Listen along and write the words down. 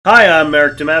Hi, I'm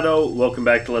Eric D'Amato. Welcome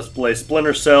back to Let's Play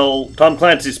Splinter Cell, Tom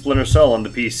Clancy's Splinter Cell on the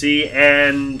PC,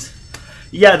 and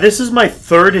yeah, this is my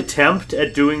third attempt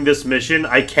at doing this mission.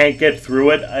 I can't get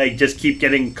through it. I just keep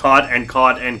getting caught and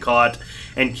caught and caught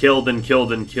and killed and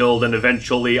killed and killed, and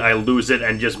eventually I lose it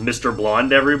and just Mr.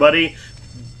 Blonde everybody.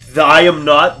 I am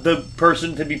not the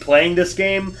person to be playing this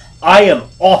game. I am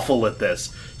awful at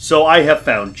this, so I have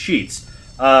found cheats.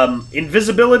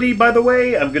 Invisibility, by the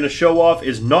way, I'm going to show off,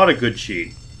 is not a good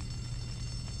cheat.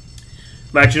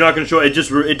 I'm actually not going to show it.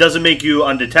 It doesn't make you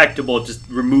undetectable. It just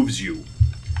removes you.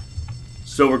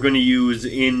 So we're going to use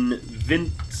Invincible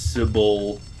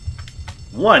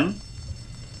 1.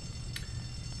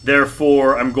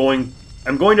 Therefore, I'm going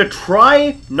to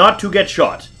try not to get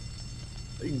shot.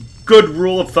 Good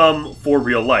rule of thumb for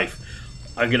real life.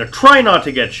 I'm going to try not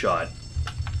to get shot.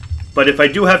 But if I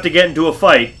do have to get into a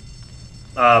fight,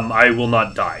 I will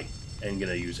not die. I'm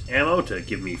going to use ammo to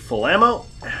give me full ammo.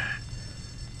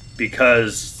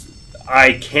 Because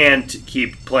I can't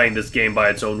keep playing this game by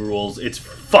its own rules. It's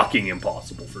fucking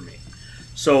impossible for me.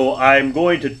 So I'm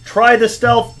going to try the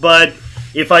stealth, but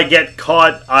if I get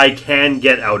caught, I can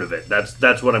get out of it.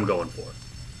 That's what I'm going for.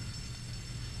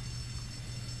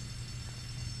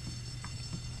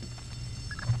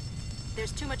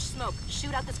 There's too much smoke.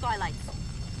 Shoot out the skylights.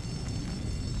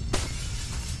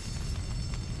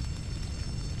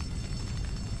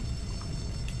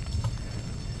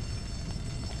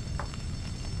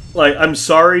 Like, I'm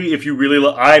sorry if you really...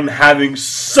 I'm having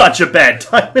such a bad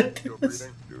time at this.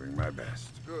 Doing my best.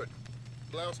 Good.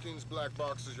 Blaustein's black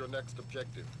box is your next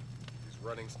objective. He's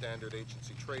running standard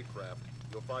agency tradecraft.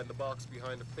 You'll find the box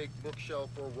behind a fake bookshelf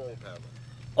or wall panel.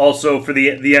 Also, for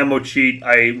the ammo cheat,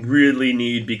 I really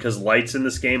need, because lights in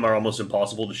this game are almost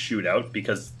impossible to shoot out,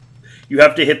 because you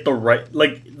have to hit the right...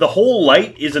 Like, the whole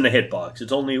light isn't a hitbox.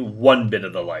 It's only one bit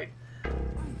of the light. I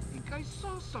think I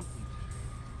saw something.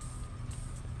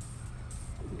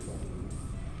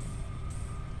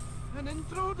 An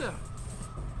intruder.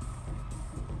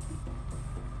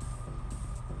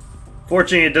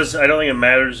 Fortunately, I don't think it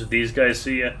matters if these guys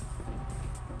see you.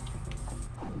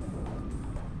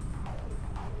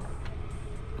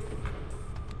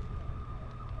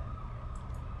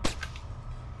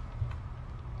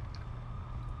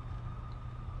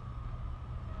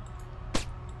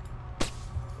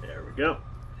 There we go.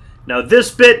 Now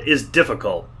this bit is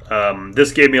difficult.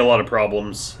 This gave me a lot of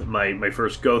problems my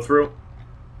first go through.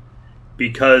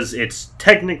 Because it's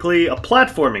technically a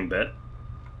platforming bit,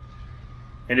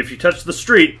 and if you touch the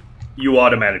street, you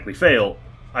automatically fail.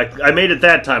 I made it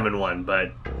that time in one,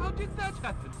 but How did that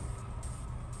happen?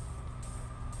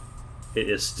 it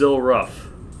is still rough.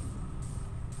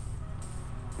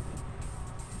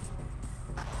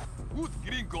 Put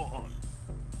Gringo on,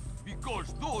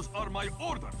 because those are my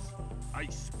orders. I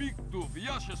speak to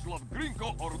Vyacheslav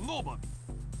Gringo or nobody.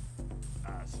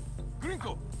 As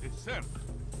Gringo is sir.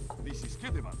 This is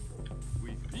Ketevan.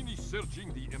 We finished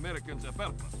searching the Americans'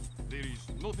 apartment. There is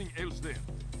nothing else there.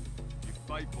 We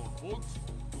fight for bolts,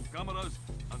 2 cameras,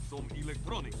 and some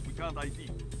electronics we can't ID.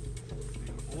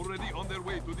 They are already on their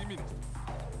way to the ministry.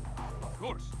 Of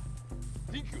course.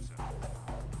 Thank you, sir.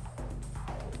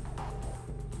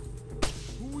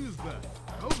 Who is that?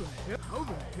 How the hell? How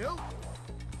the hell?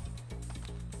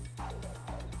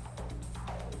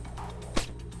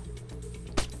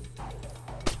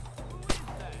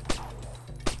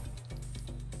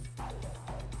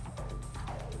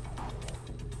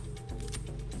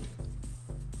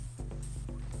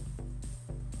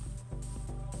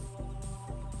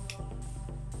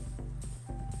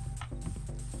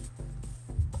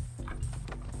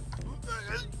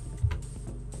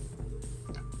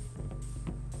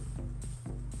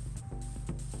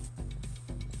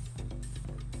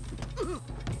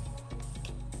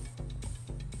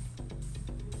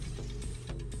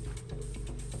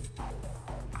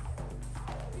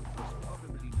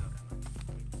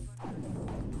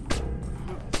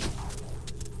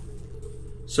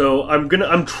 So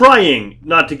I'm trying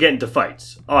not to get into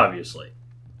fights, obviously.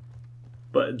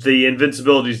 But the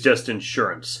invincibility is just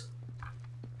insurance.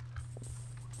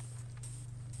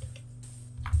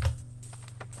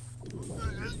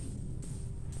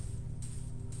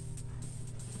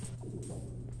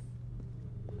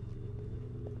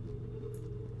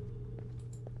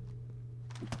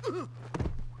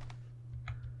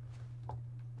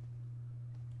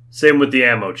 Same with the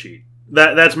ammo cheat.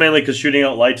 That's mainly because shooting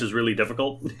out lights is really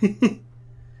difficult.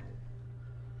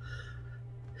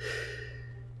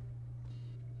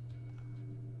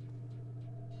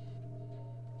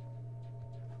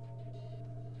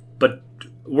 But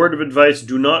word of advice: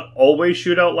 do not always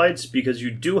shoot out lights, because you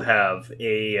do have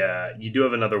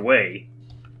another way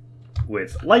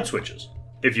with light switches.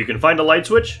 If you can find a light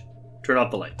switch, turn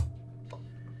off the light.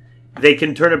 They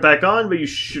can turn it back on, but you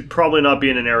should probably not be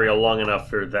in an area long enough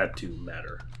for that to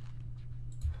matter.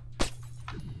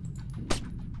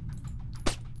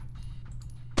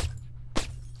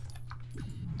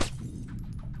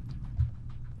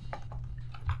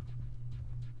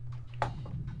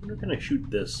 Where can I shoot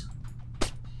this?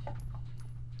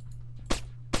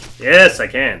 Yes, I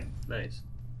can. Nice.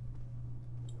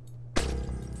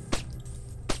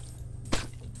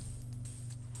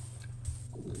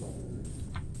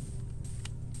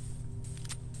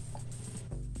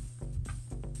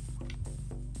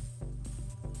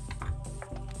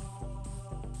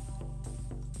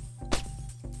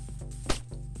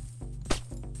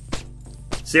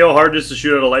 See how hard it is to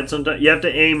shoot out a light sometimes? You have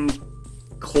to aim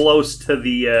close to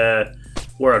the,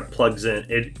 where it plugs in.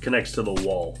 It connects to the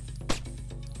wall.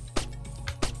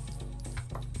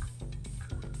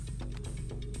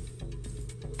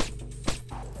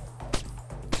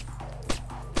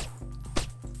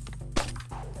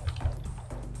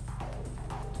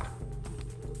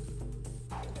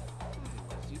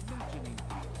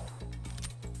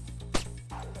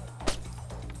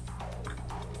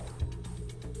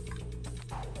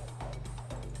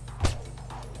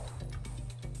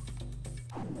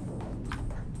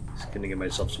 Gonna get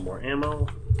myself some more ammo.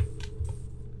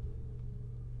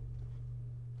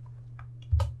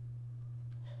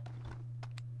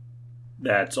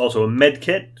 That's also a med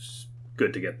kit.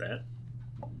 Good to get that.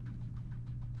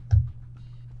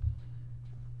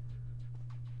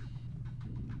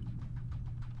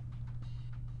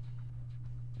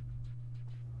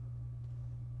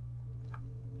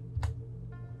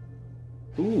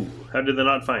 Ooh, how did they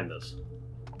not find this?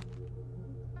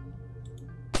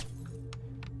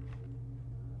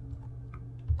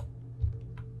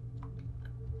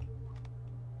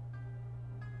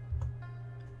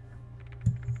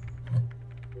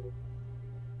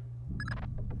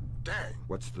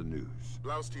 What's the news?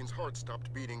 Blaustein's heart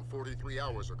stopped beating 43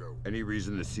 hours ago. Any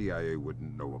reason the CIA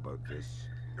wouldn't know about this?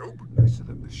 Nope. Nice of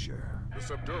them to share. The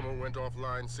subdermal went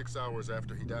offline 6 hours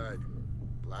after he died.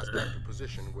 The last active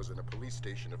position was in a police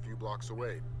station a few blocks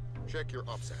away. Check your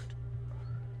OPSAT.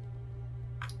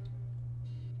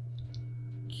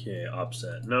 Okay,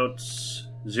 OPSAT. Notes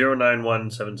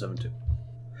 091772.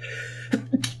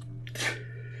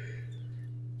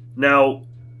 Now,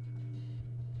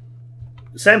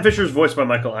 Sam Fisher's voiced by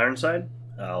Michael Ironside.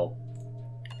 I'll...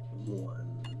 19.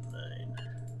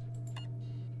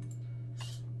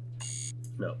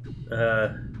 No.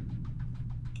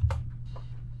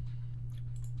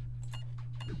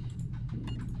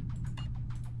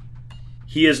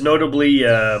 He is notably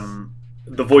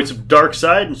the voice of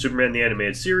Darkseid in Superman the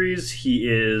Animated Series.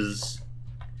 He's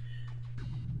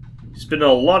been in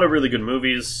a lot of really good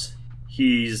movies.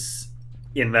 He's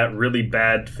in that really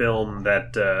bad film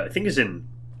that I think is in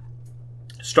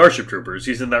Starship Troopers.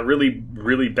 He's in that really,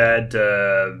 really bad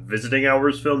Visiting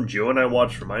Hours film Joe and I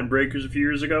watched for Mindbreakers a few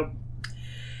years ago.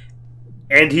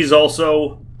 And he's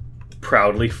also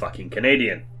proudly fucking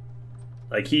Canadian.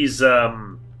 Like, he's, I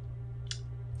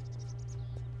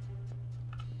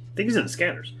think he's in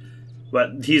Scanners.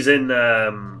 But he's in,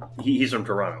 he's from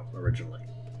Toronto, originally.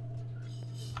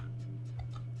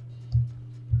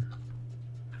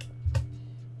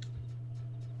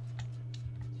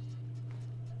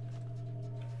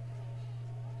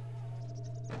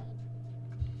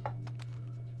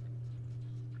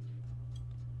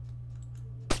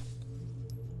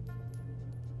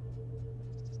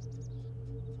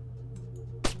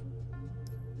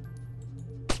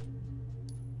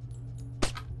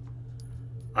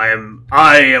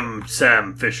 I am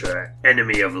Sam Fisher,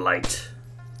 enemy of light.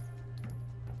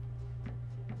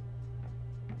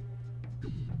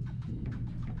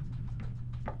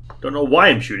 Don't know why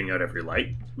I'm shooting out every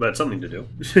light, but it's something to do.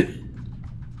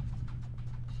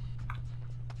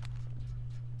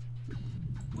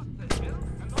 What the hell?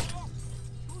 Hello?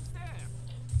 Who's there?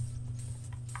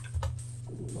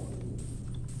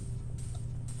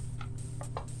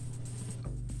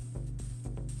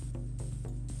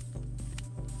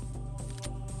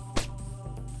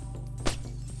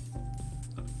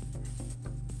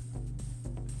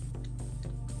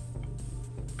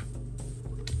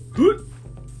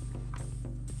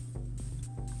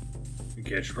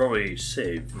 Okay, I should probably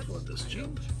save before this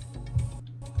jump.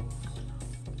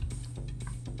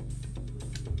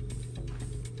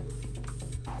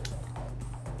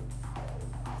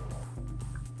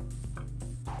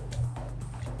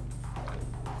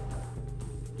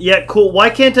 Yeah, cool. Why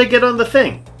can't I get on the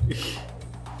thing?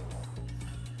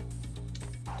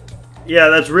 Yeah,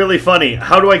 that's really funny.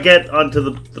 How do I get onto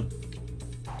the...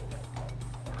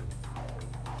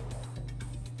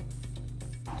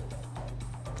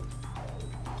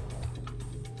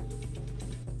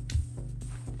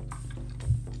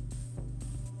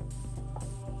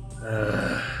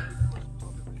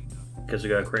 Guess I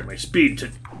gotta create my speed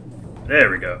to... There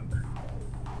we go.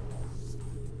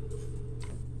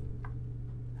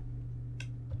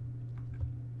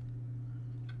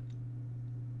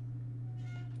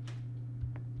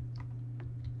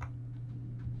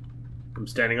 I'm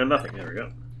standing on nothing. There we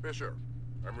go. Fisher,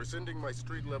 I'm rescinding my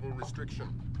street-level restriction.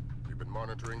 We've been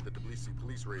monitoring the Tbilisi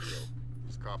police radio.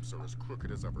 These cops are as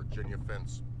crooked as a Virginia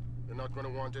fence. They're not going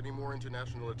to want any more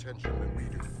international attention than we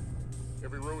do.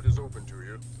 Every road is open to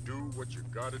you. Do what you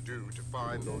gotta do to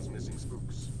find those missing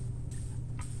spooks.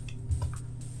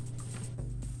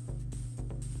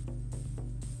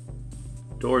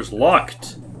 Door's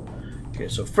locked. Okay,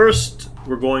 so first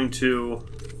we're going to...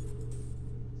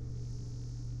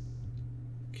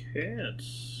 Okay,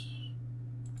 it's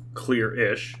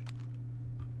clear-ish.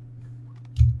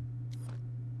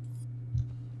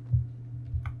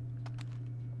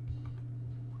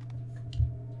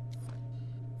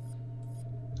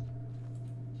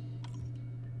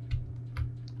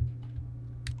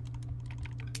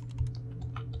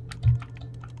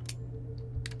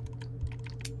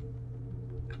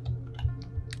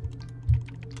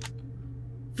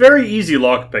 Very easy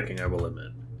lockpicking, I will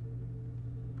admit.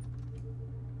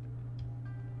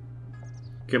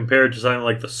 Compared to something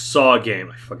like the Saw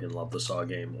game. I fucking love the Saw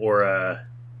game. Or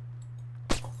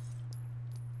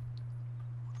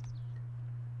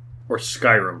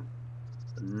Skyrim.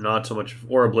 Not so much...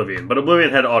 Or Oblivion. But Oblivion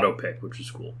had auto-pick, which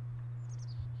was cool.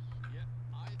 Yeah,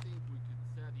 I think we could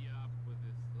set you up with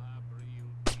this lab real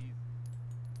easy.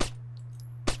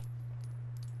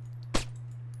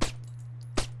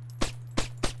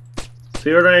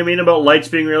 See what I mean about lights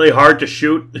being really hard to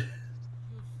shoot? You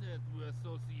said we're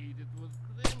associated with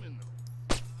criminals.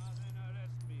 Then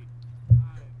arrest me.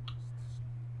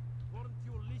 Weren't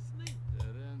you listening? The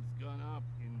rent's gone up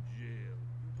in jail.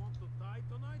 You want to die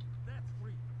tonight? That's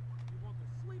free. You want to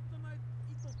sleep tonight?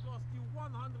 It'll cost you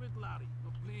 100 lari.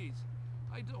 No, please.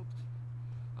 I don't.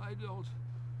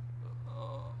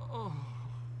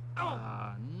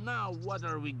 Now what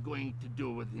are we going to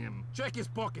do with him? Check his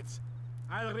pockets.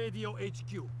 I'll radio HQ.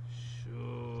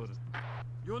 Sure.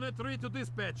 Unit 3 to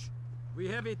dispatch. We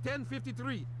have a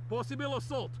 1053. Possible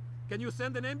assault. Can you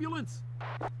send an ambulance?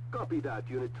 Copy that,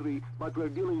 Unit 3, but we're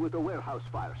dealing with a warehouse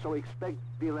fire, so expect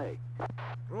delay.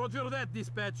 Roger that,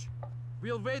 dispatch.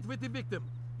 We'll wait with the victim.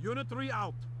 Unit 3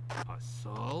 out.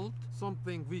 Assault?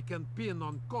 Something we can pin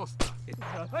on Costa.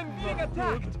 I'm being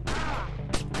attacked!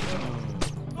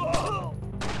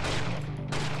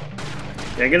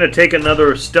 I'm gonna take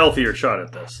another stealthier shot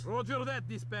at this. Roger that,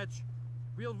 dispatch.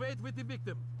 We'll wait with the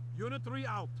victim. Unit 3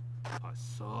 out.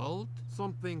 Assault?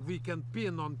 Something we can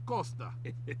pin on Costa.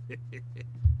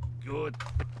 Good.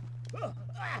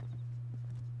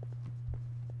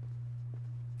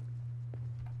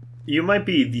 You might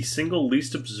be the single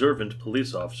least observant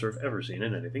police officer I've ever seen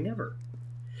in anything ever.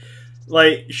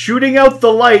 Like, shooting out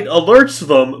the light alerts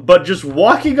them, but just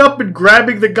walking up and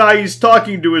grabbing the guy he's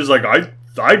talking to is like,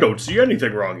 I don't see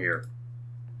anything wrong here.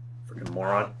 Freaking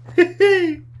moron.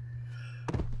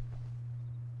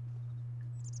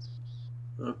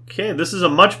 Okay, this is a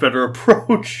much better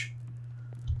approach.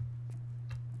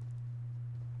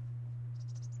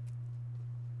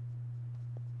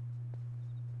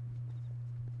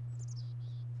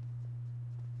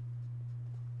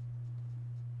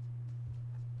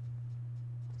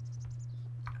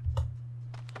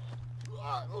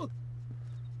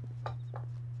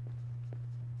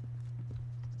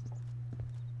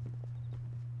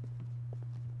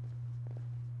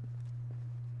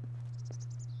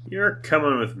 You're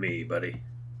coming with me, buddy.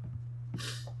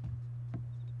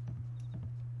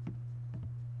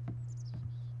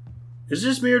 Is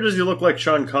this me or does he look like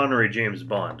Sean Connery, James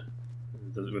Bond?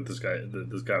 With this guy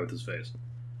with his face.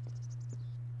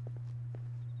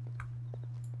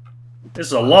 This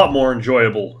is a lot more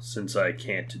enjoyable since I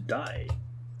can't die.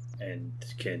 And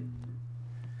can...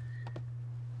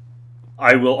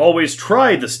 I will always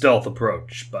try the stealth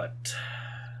approach, but...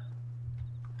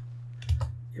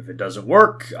 if it doesn't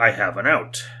work, I have an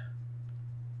out.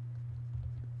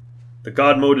 The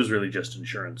God mode is really just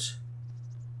insurance.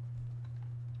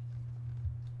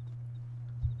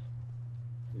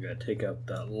 We gotta take out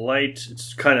that light.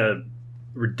 It's kind of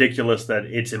ridiculous that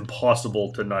it's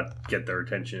impossible to not get their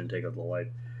attention and take out the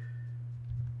light.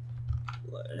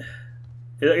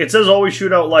 It says always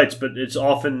shoot out lights, but it's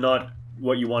often not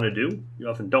what you want to do. You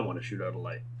often don't want to shoot out a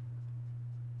light.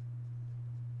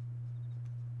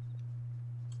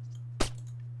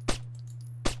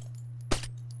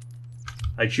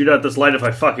 I'd shoot out this light if I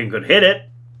fucking could hit it.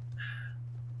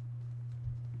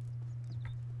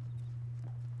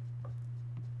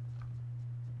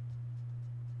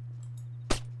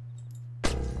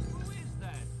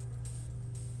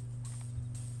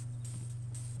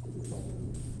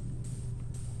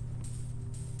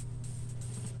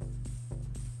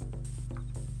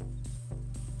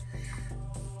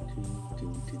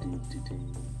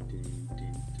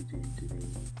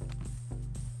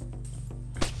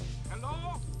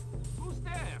 Hello? Who's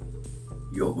there?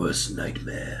 Your worst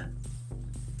nightmare.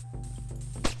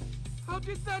 How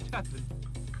did that happen?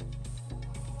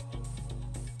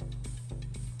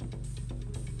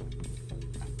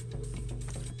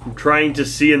 I'm trying to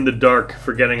see in the dark,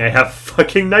 forgetting I have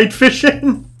fucking night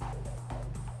vision.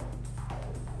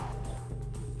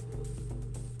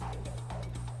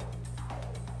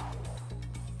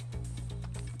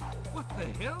 What the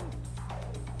hell?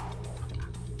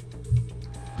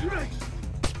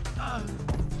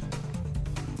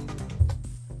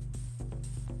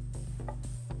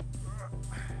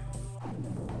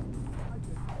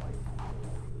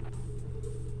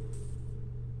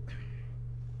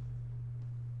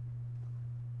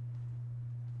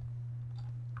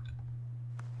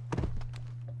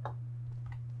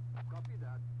 Copy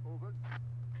that. Over.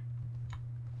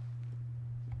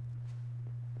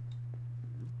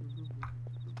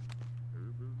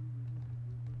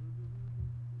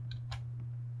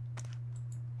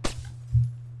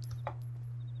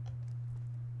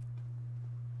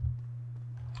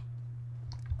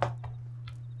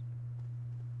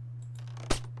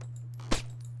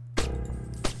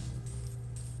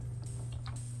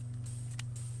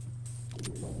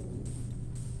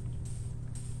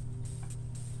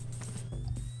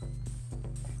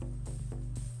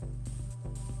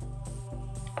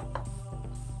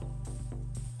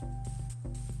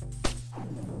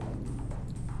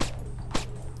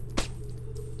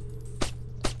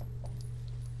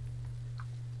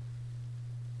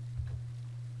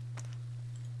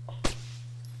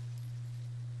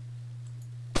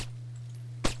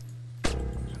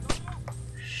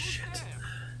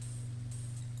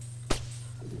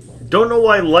 Don't know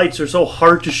why lights are so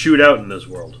hard to shoot out in this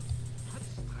world. That's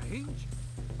strange.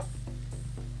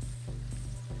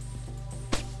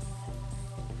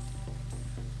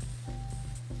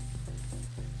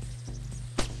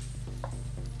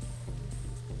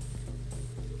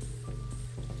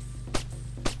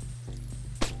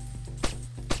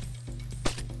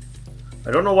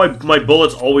 I don't know why my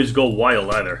bullets always go wild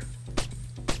either.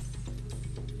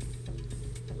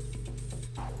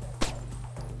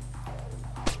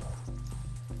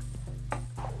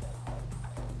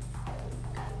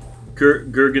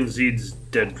 Gurgenzeed's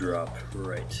dead drop,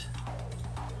 right.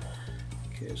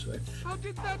 Okay, so How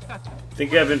did that happen? I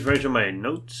think I have information on my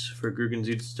notes for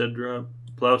Gurgenzeed's dead drop.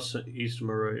 Blaustein, East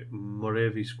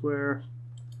Moravi Square.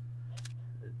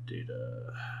 Data.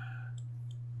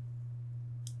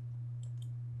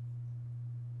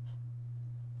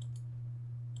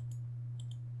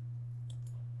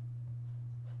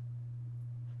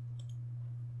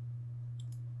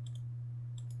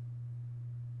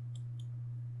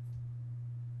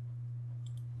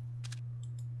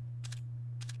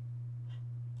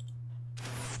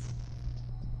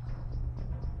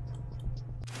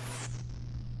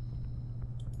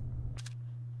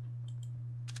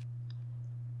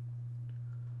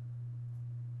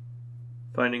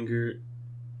 Finding her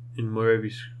in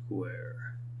Moravi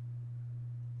Square.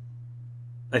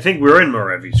 I think we're in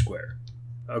Moravi Square.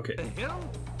 Okay. The hell?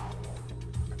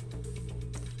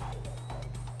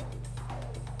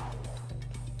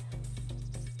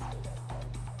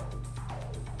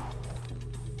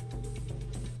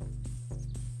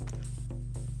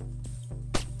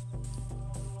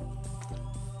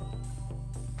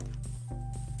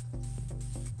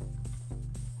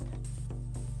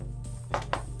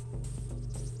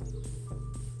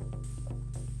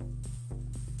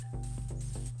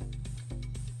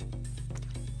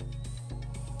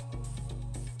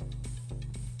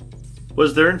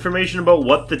 Was there information about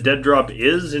what the dead drop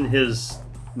is in his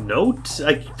note?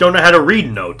 I don't know how to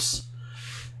read notes.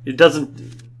 It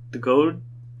doesn't... The code?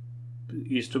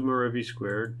 East of Moravi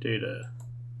Square. Data.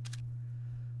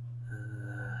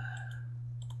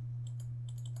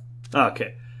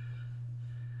 Okay.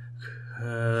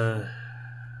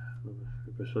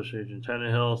 Special Agent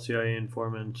Tannehill, CIA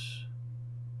informant.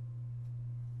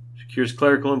 Secures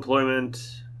clerical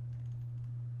employment.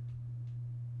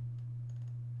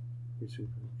 Okay.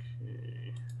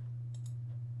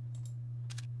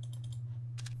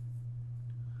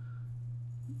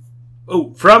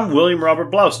 Oh, from William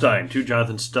Robert Blaustein to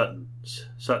Jonathan Sutton.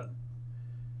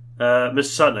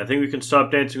 Miss Sutton, I think we can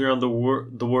stop dancing around the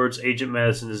words Agent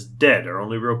Madison is dead. Our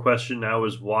only real question now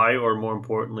is why, or more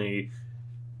importantly,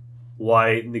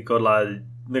 why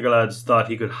Nikolaj thought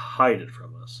he could hide it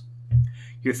from us.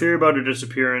 Your theory about her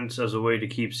disappearance as a way to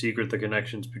keep secret the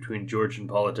connections between Georgian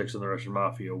politics and the Russian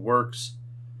mafia works,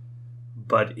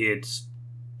 but it's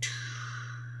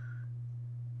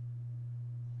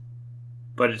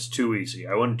too easy.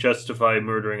 I wouldn't justify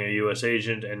murdering a U.S.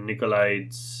 agent, and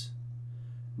Nikolaides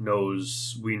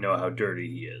we know how dirty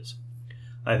he is.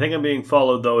 I think I'm being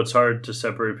followed, though it's hard to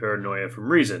separate paranoia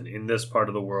from reason. In this part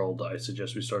of the world, I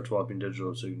suggest we start swapping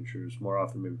digital signatures more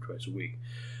often, maybe twice a week.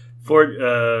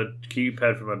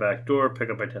 Keypad for my back door, pick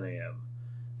up by 10 a.m.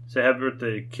 Say happy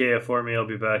birthday, Kia, for me. I'll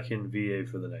be back in VA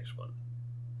for the next one.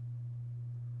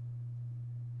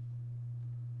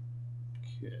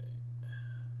 Okay.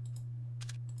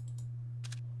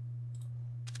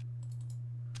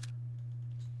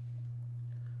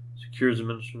 Secures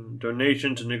administration.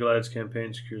 Donation to Nikolai's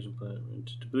campaign. Secures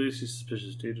employment. Tbilisi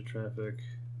suspicious data traffic.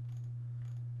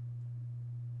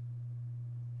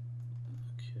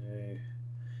 Okay.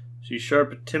 She's sharp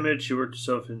but timid. She worked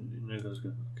herself in Nikolai's.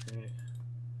 Okay.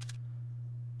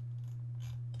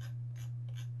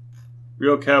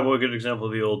 Real cowboy. Good example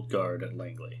of the old guard at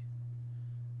Langley.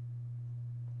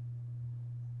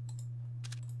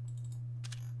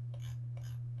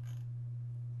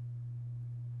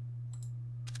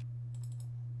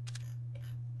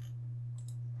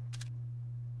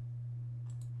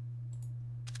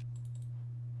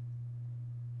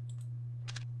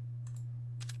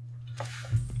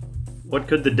 What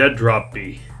could the dead drop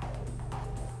be?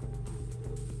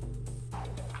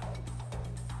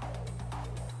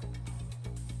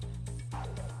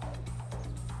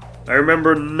 I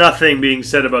remember nothing being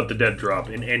said about the dead drop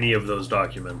in any of those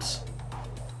documents.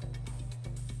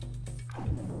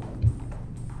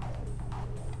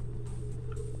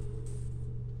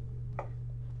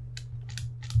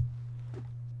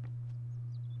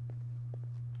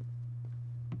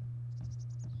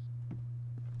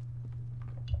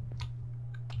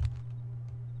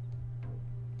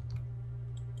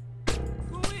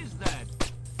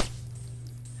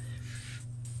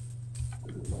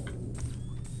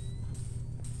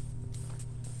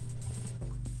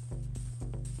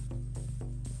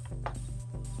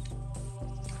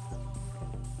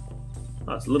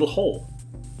 Oh, it's a little hole.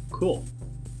 Cool.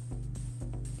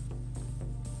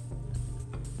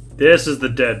 This is the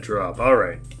dead drop.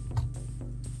 Alright.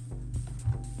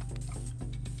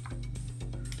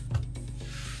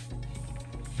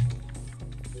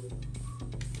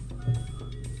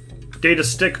 Data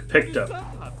stick picked up.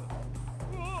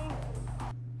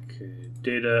 Okay,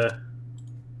 data.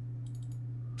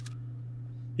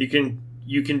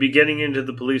 You can be getting into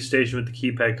the police station with the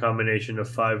keypad combination of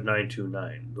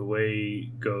 5929. The way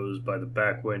goes by the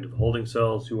back way into the holding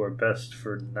cells, who are best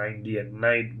for 90 at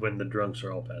night when the drunks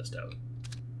are all passed out.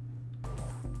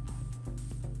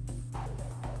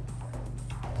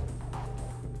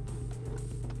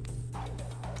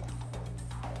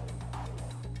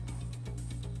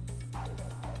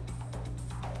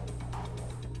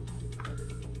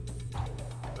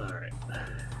 Alright.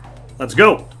 Let's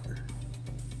go!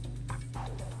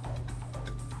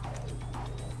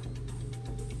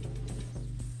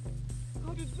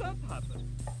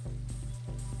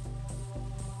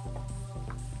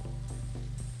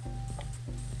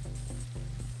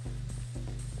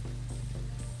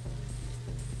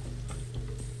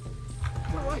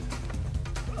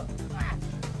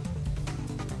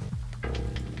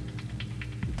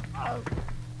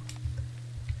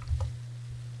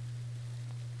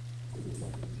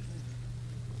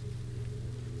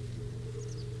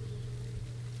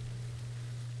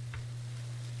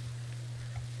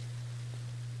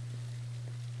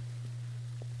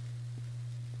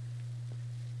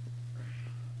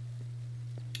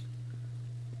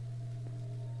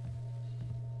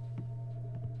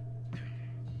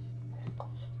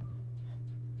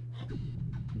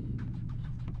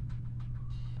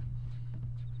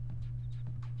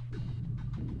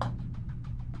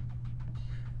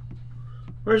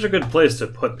 Where's a good place to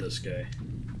put this guy?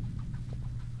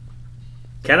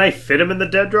 Can I fit him in the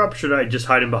dead drop, or should I just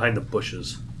hide him behind the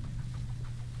bushes?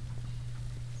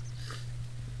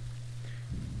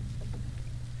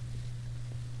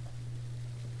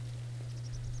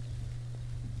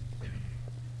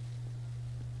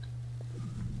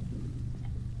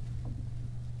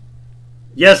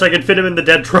 Yes, I can fit him in the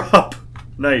dead drop!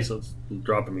 Nice, let's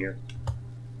drop him here.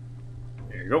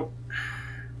 There you go.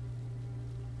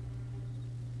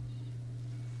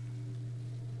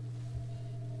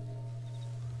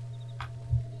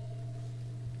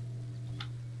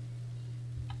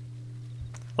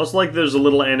 Also, like, there's a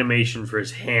little animation for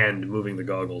his hand moving the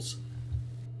goggles.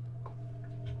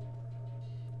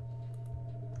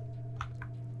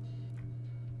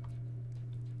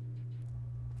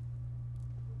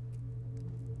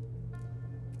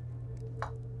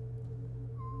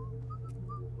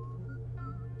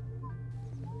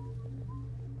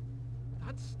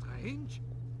 That's strange.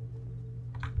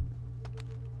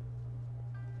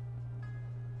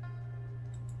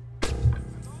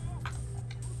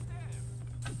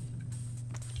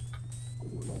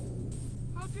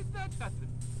 How did that happen?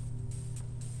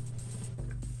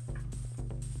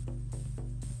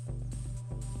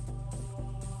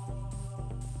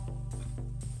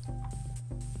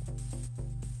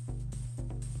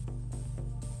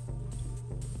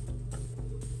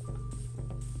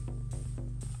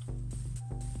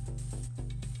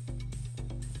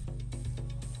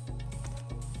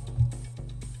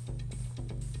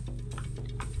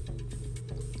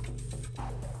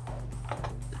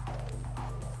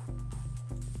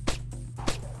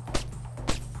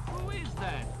 Who is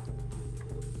that?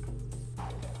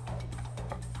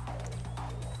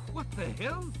 What the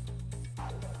hell?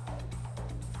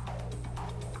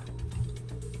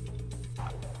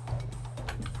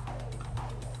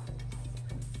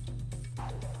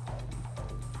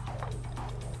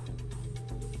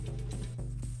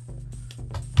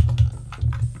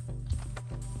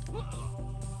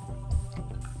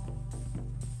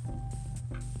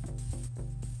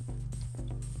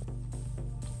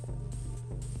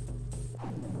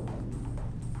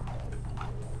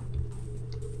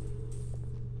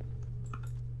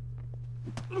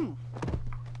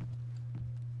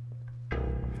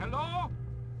 Hello?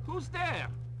 Who's there?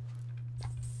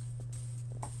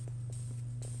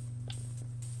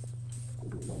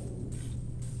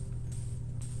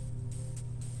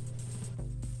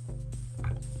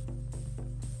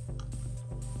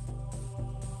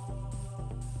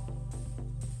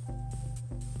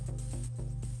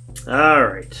 All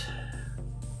right.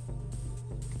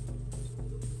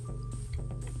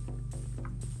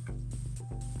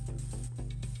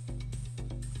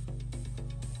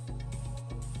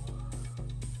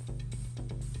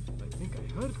 I think I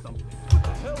heard something. What the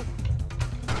hell?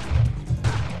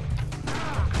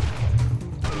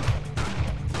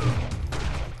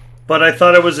 But I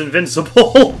thought it was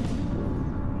invincible.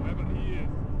 Whoever he is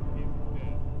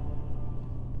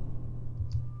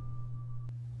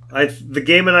dead. The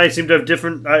game and I seem to have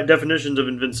different definitions of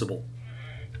invincible.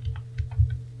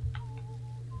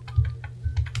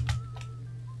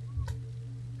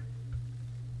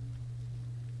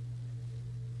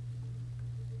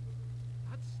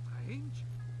 That's strange.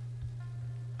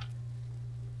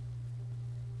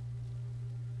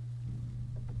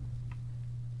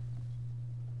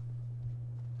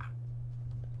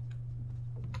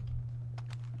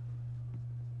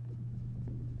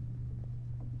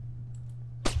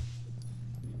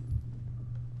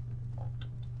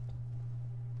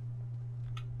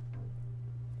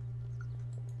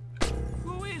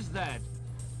 Who is that?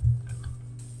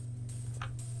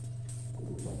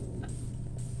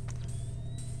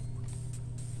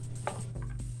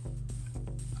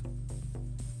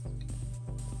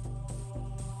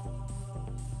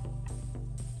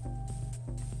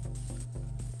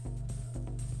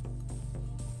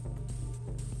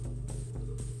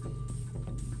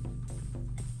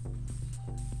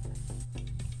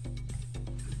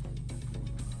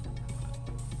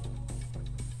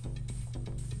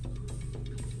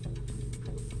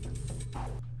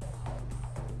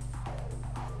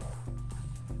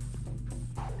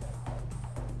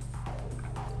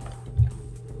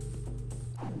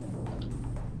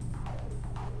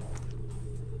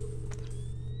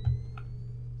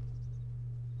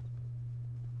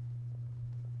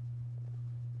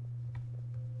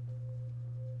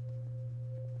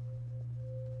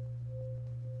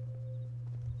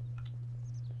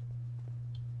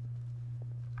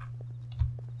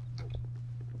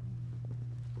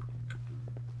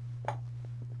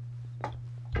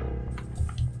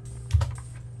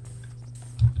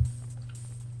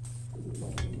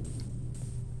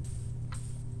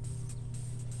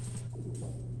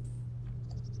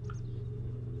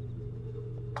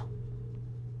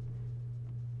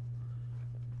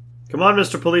 Come on,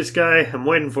 Mr. Police Guy. I'm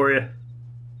waiting for you.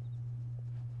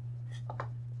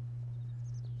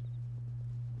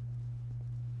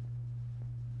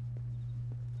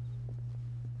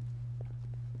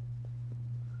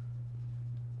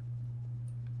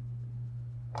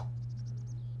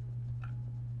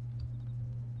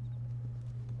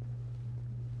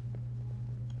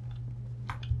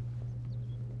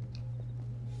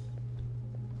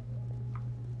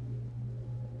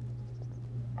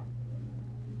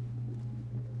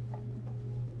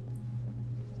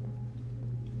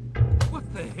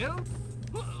 What the hell?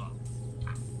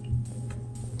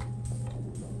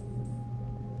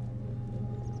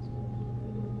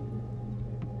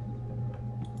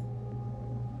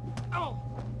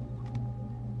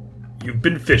 You've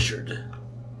been fissured.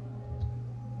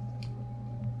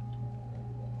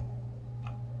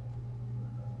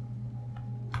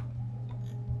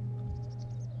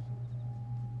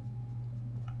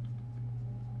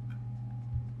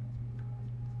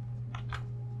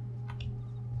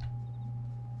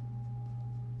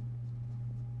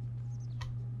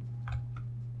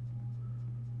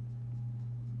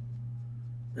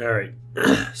 Alright.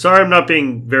 Sorry I'm not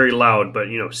being very loud, but,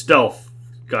 you know, stealth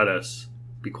got us.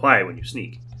 Be quiet when you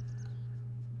sneak.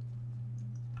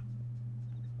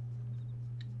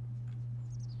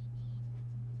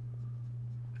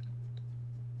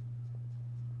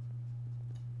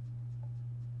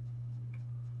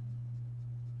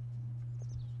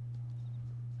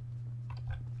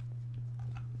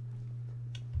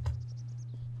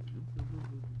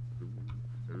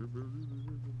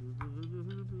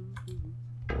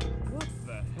 What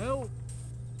the hell?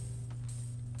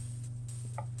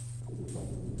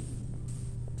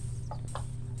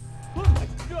 Oh my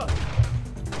god!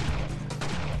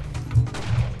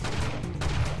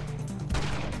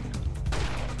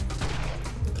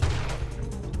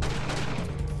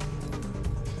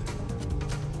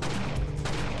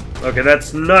 Okay,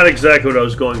 that's not exactly what I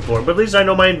was going for, but at least I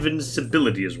know my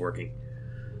invincibility is working.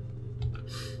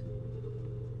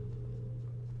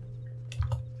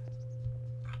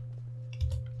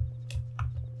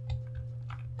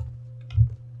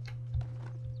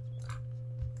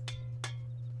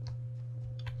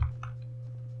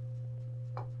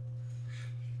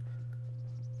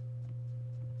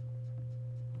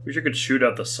 Wish I could shoot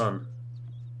out the sun.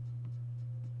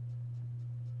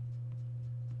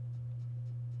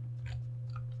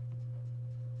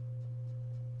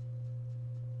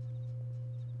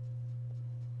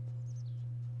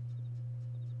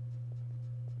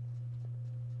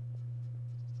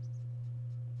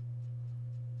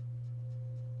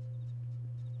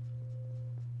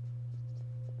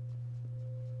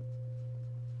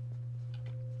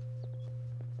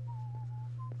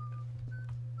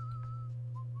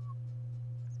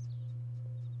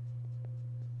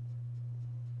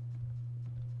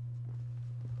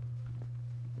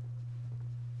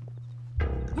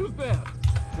 Who's there?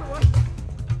 What?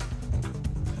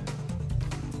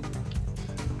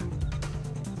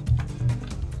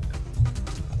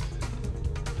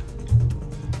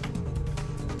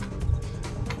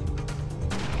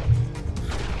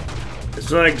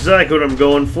 It's not exactly what I'm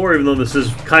going for, even though this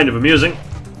is kind of amusing.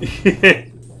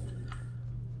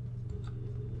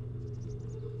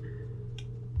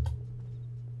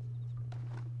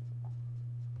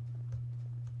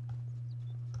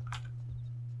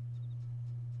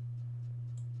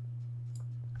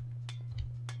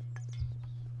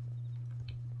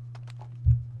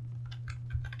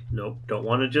 Nope, don't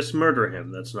want to just murder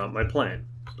him. That's not my plan.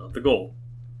 It's not the goal.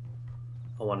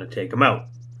 I want to take him out.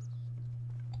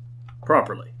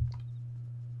 Properly.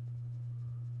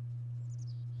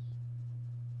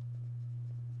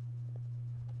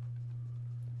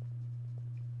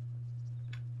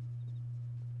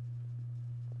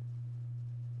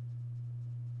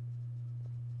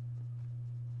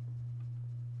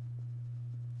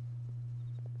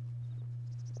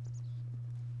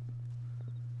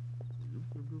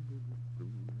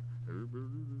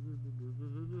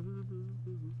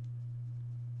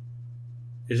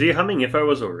 Is he humming If I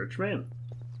Was a Rich Man?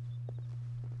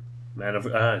 Man of,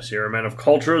 so you're a man of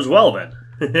culture as well, then.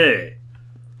 Hey.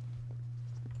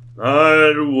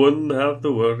 I wouldn't have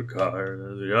to work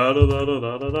hard. Yada da da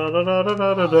da da da da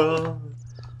da da da.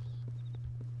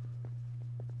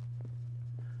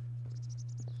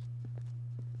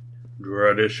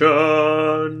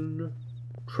 Tradition.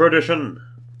 Tradition.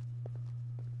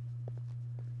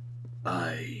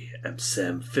 I am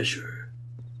Sam Fisher,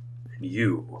 and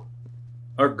you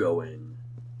are going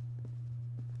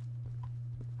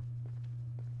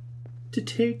to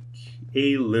take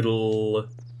a little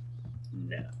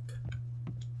nap.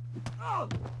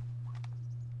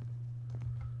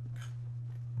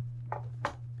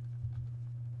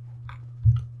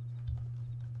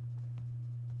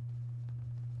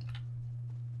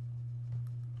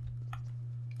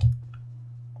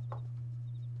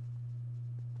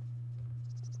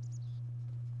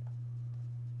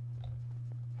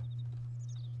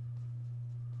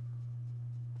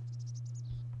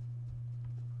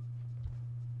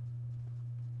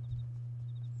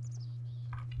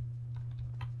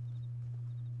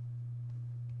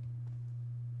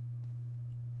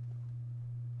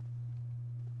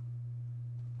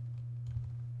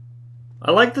 I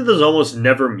like that there's almost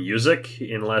never music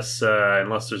unless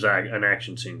there's an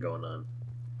action scene going on.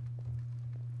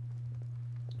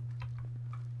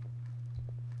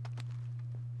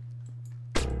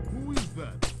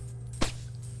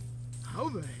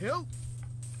 the hell?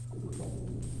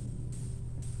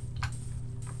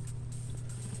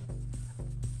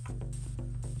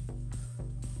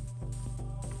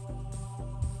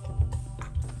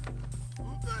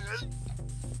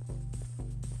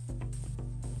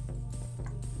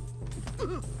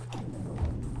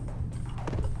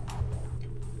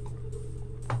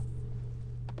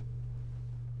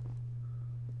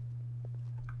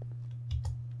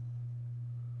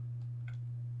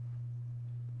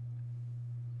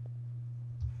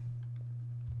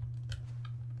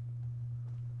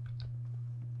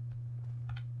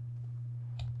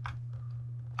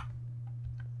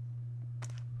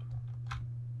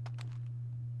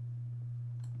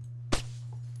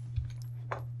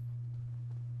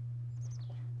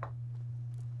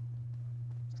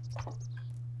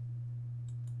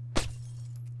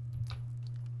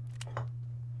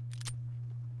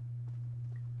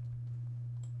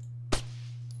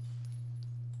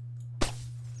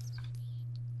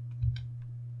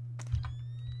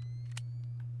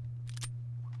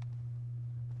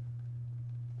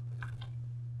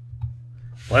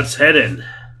 Let's head in.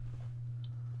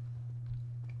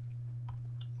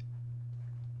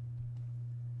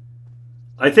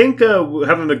 I think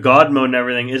having the God mode and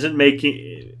everything isn't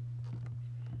making...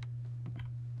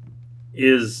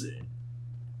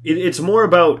 It's more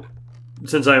about...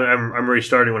 Since I'm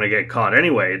restarting when I get caught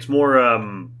anyway, it's more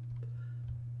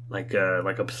like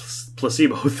a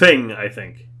placebo thing, I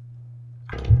think.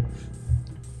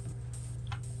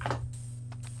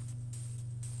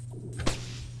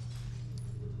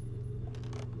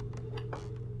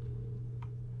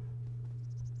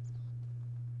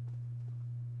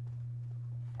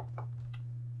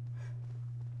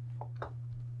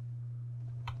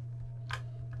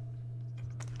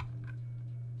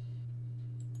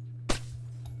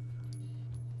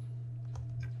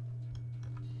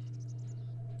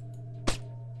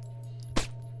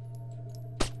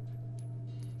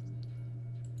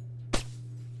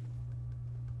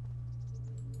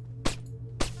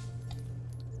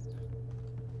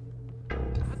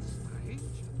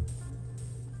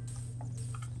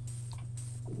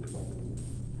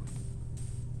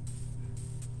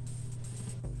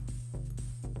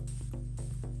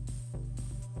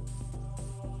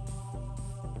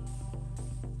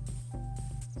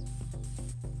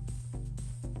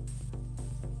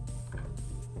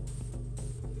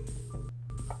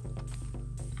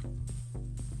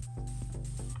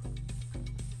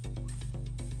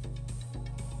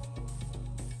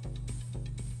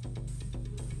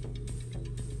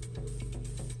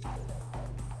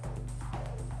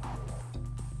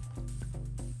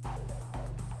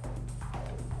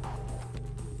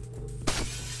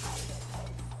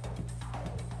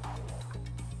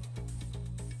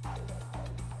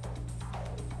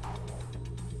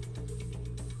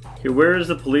 Okay, where is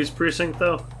the police precinct,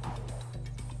 though?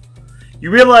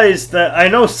 You realize that I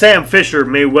know Sam Fisher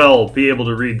may well be able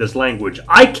to read this language.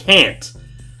 I can't!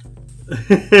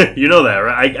 You know that,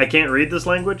 right? I can't read this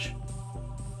language?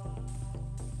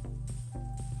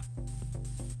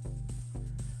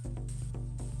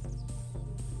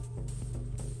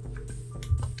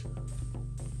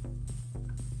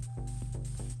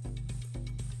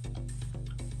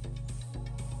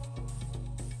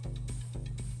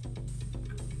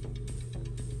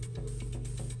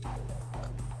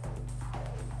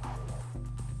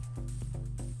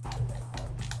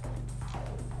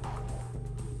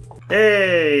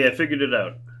 Hey, I figured it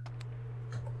out.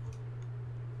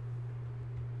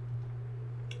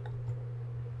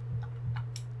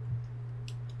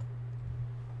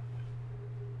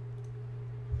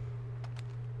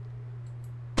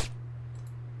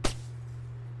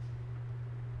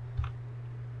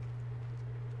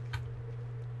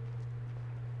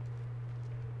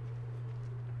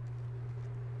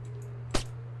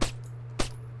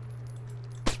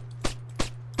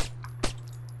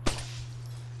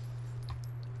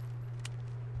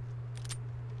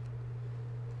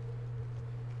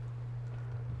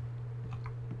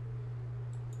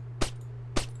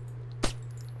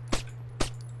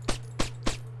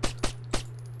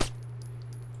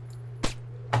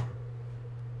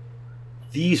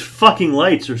 These fucking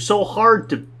lights are so hard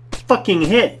to fucking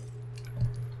hit.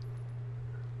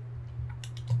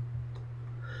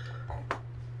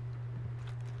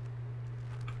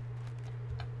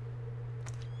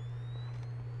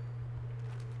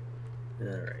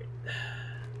 Alright.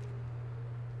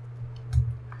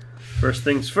 First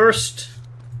things first.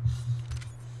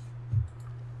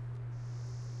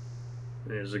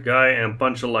 There's a guy and a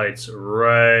bunch of lights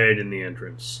right in the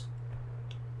entrance.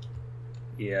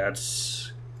 Yeah,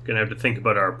 it's gonna have to think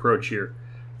about our approach here.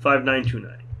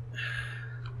 5929.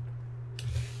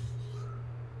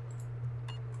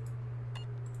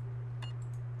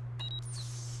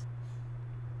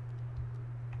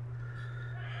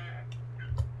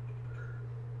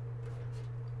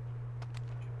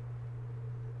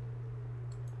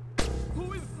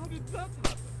 did that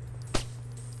happen?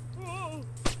 Oh.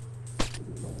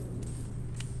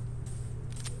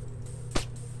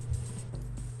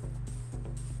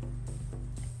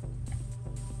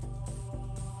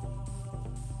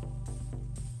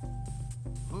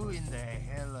 Who in the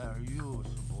hell are you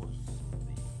supposed to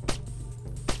be?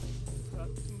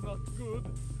 That's not good.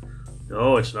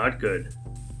 No, it's not good.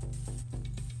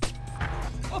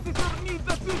 Officer needs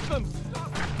assistance!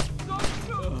 Stop!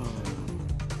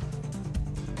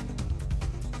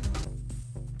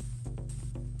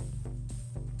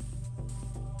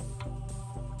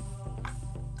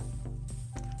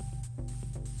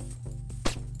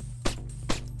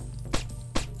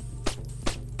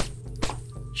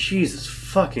 Jesus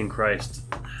fucking Christ.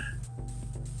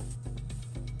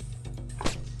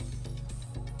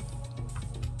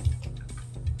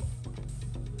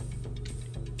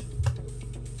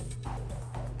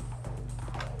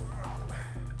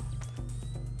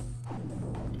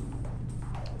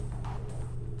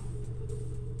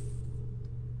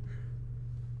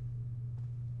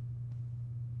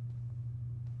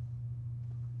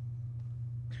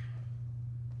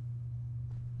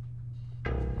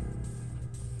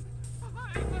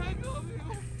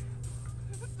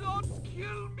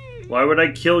 Why would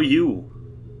I kill you?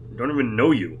 I don't even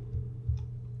know you.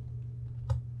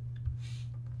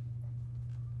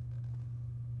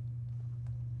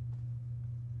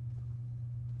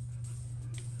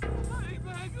 I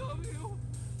beg of you,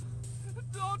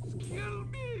 don't kill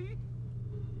me.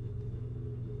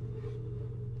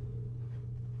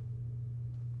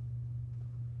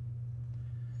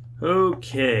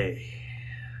 Okay.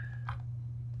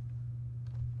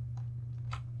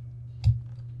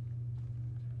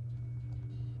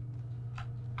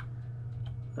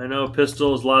 I know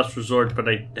pistol is last resort, but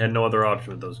I had no other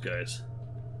option with those guys.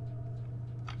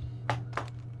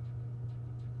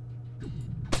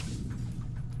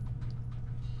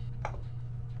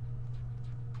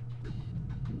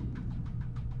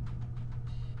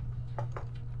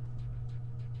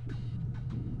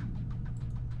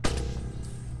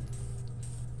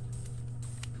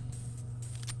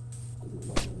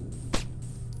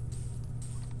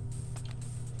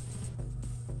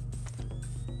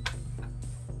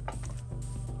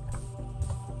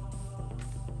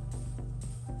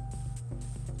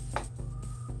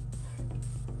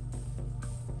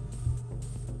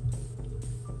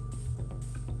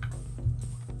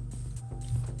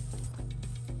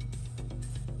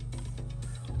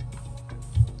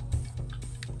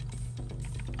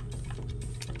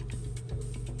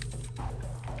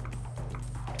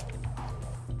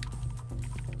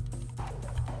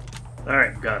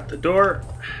 Alright, got the door.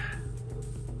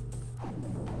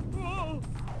 Oh.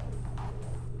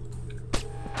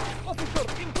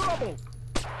 Officer, in trouble!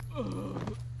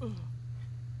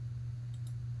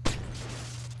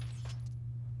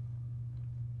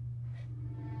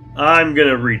 I'm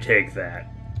gonna retake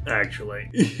that, actually.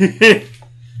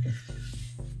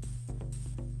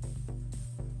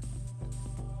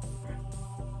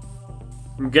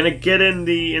 I'm gonna get in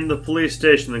the police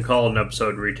station and call an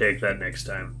episode and retake that next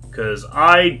time. Because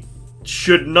I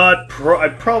should not... I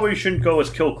probably shouldn't go as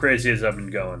kill crazy as I've been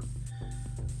going.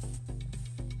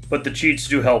 But the cheats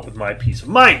do help with my peace of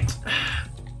mind.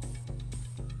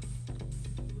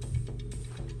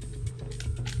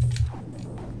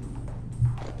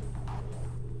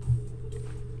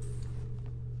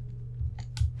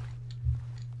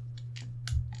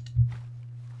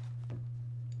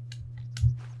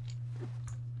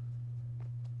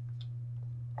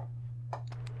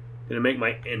 Gonna make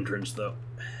my entrance though.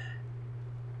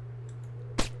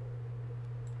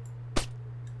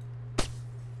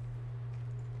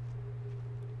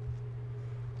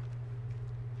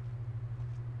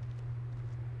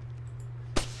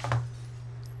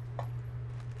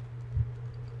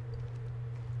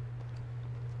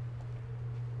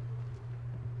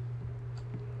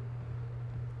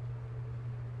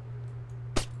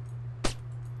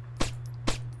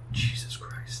 Jesus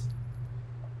Christ.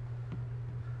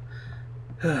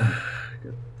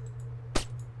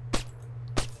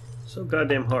 So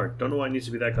goddamn hard. Don't know why it needs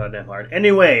to be that goddamn hard.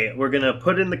 Anyway, we're gonna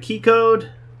put in the key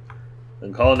code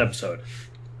and call an episode.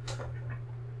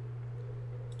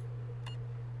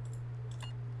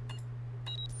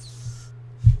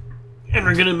 And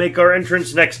we're gonna make our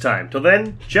entrance next time. Till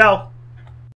then, ciao!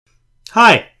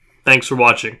 Hi! Thanks for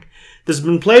watching. This has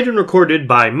been played and recorded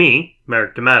by me,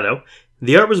 Merrick D'Amato.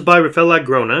 The art was by Rafael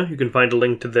Agrona. You can find a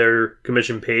link to their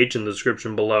commission page in the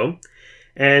description below.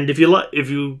 And if you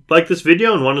like this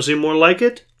video and want to see more like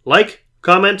it, like,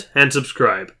 comment, and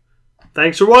subscribe.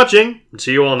 Thanks for watching, and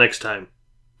see you all next time.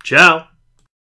 Ciao!